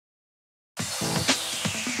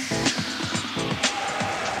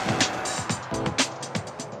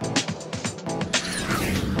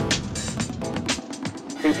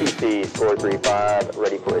taxi, score 35,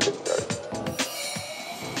 ready for engine start.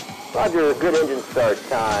 Roger, good engine start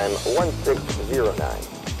time, 1609.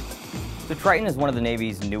 So Triton is one of the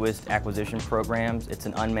Navy's newest acquisition programs. It's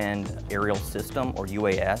an unmanned aerial system, or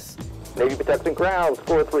UAS. Navy Protection Ground,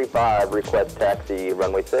 score 35, request taxi,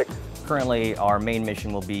 runway 6. Currently, our main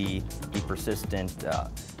mission will be the persistent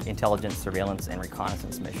intelligence, surveillance, and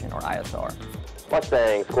reconnaissance mission, or ISR.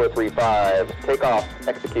 Mustang, score 35, take off,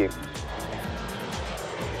 execute.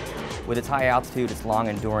 With its high altitude, its long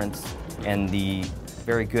endurance, and the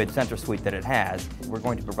very good sensor suite that it has, we're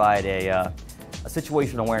going to provide a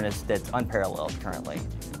situational awareness that's unparalleled currently,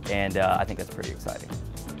 and I think that's pretty exciting.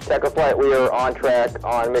 Taco flight, we are on track,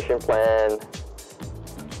 on mission plan,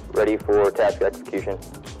 ready for task execution.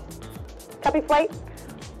 Copy flight.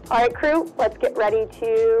 All right, crew, let's get ready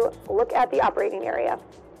to look at the operating area.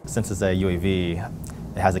 Since it's a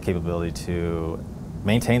UAV, it has the capability to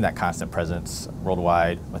maintain that constant presence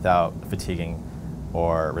worldwide without fatiguing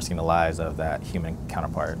or risking the lives of that human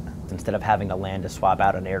counterpart. Instead of having to land to swap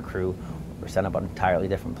out an aircrew or set up an entirely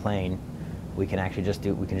different plane, we can actually just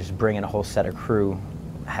bring in a whole set of crew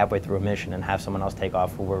halfway through a mission and have someone else take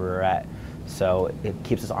off from where we're at. So it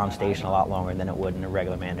keeps us on station a lot longer than it would in a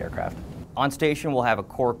regular manned aircraft. On station, we'll have a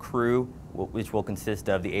core crew, which will consist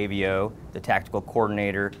of the AVO, the tactical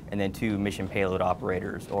coordinator, and then 2 mission payload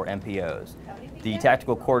operators, or MPOs. The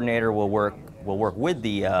tactical coordinator will work with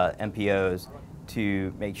the MPOs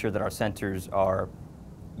to make sure that our sensors are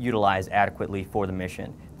utilized adequately for the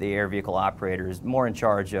mission. The air vehicle operator is more in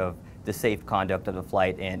charge of the safe conduct of the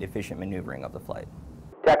flight and efficient maneuvering of the flight.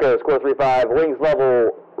 Taco, score 35, wings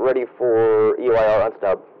level, ready for EOIR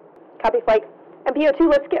unstub. Copy flight. MPO2,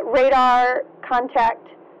 let's get radar contact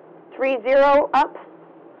 30 up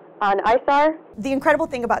on ISAR. The incredible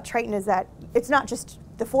thing about Triton is that it's not just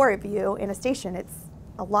the 4 of you in a station, it's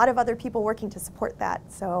a lot of other people working to support that.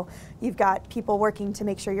 So you've got people working to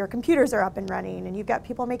make sure your computers are up and running, and you've got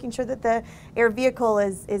people making sure that the air vehicle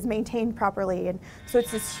is maintained properly. And so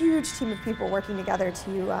it's this huge team of people working together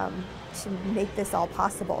to make this all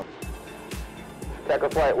possible. Taco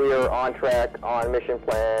flight, we are on track, on mission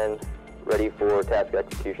plan, ready for task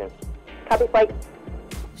execution. Copy flight.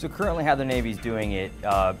 So currently how the Navy's doing it,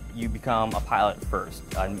 you become a pilot first,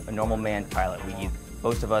 a normal manned pilot.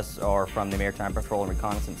 Most of us are from the Maritime Patrol and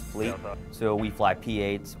Reconnaissance fleet, so we fly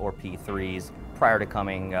P-8s or P-3s prior to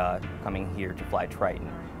coming here to fly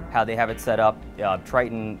Triton. How they have it set up,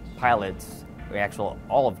 Triton pilots,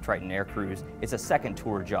 all of Triton air crews, it's a second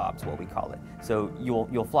tour job is what we call it. So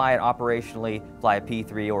you'll fly it operationally, fly a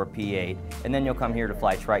P-3 or a P-8, and then you'll come here to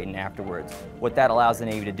fly Triton afterwards. What that allows the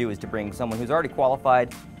Navy to do is to bring someone who's already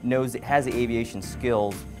qualified, has the aviation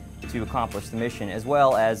skills to accomplish the mission, as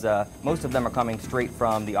well as most of them are coming straight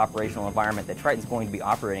from the operational environment that Triton's going to be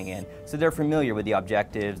operating in. So they're familiar with the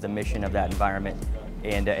objectives, the mission of that environment,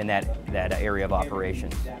 and that area of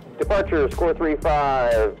operations. Departure, score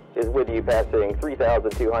 35 is with you, passing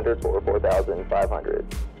 3,200 for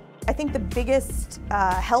 4,500. I think the biggest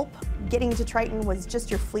help getting to Triton was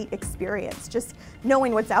just your fleet experience, just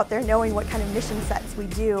knowing what's out there, knowing what kind of mission sets we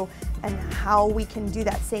do, and how we can do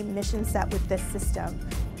that same mission set with this system.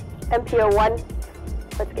 MPO1,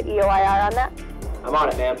 let's get EOIR on that. I'm on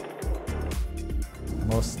it, ma'am. The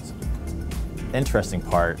most interesting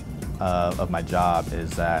part of my job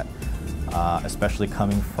is that, especially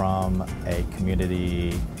coming from a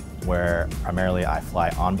community where primarily I fly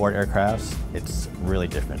onboard aircrafts, it's really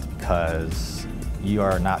different because you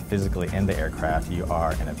are not physically in the aircraft, you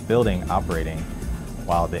are in a building operating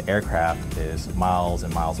while the aircraft is miles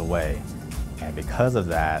and miles away. And because of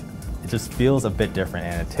that, it just feels a bit different,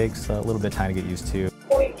 and it takes a little bit of time to get used to.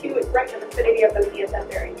 42 is right in the vicinity of the CSM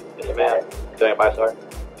bearing. Yes, ma'am. Doing it by, sir.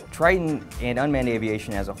 Triton and unmanned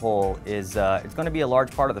aviation as a whole is it's going to be a large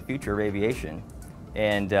part of the future of aviation.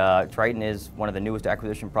 And Triton is one of the newest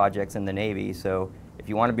acquisition projects in the Navy, so if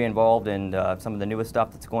you want to be involved in some of the newest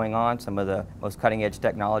stuff that's going on, some of the most cutting-edge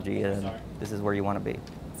technology, this is where you want to be.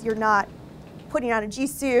 You're not putting on a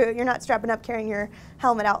G-suit, you're not strapping up carrying your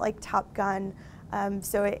helmet out like Top Gun.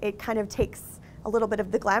 So it kind of takes a little bit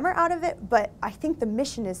of the glamour out of it, but I think the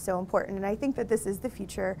mission is so important, and I think that this is the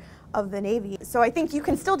future of the Navy. So I think you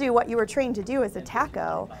can still do what you were trained to do as a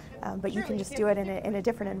TACO, but you can just do it in a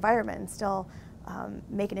different environment and still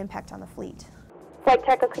make an impact on the fleet. Flight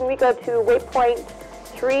TACO, can we go to waypoint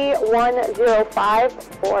 3105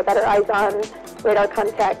 for better eyes on radar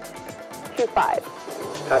contact 25?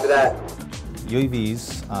 Copy that.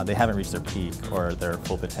 UAVs, they haven't reached their peak or their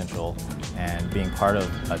full potential, and being part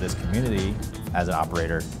of this community as an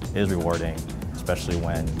operator is rewarding, especially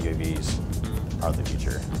when UAVs are the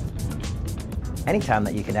future. Anytime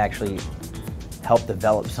that you can actually help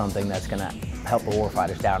develop something that's going to help the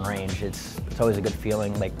warfighters downrange. It's always a good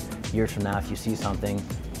feeling, like years from now if you see something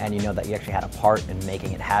and you know that you actually had a part in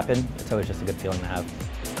making it happen, it's always just a good feeling to have.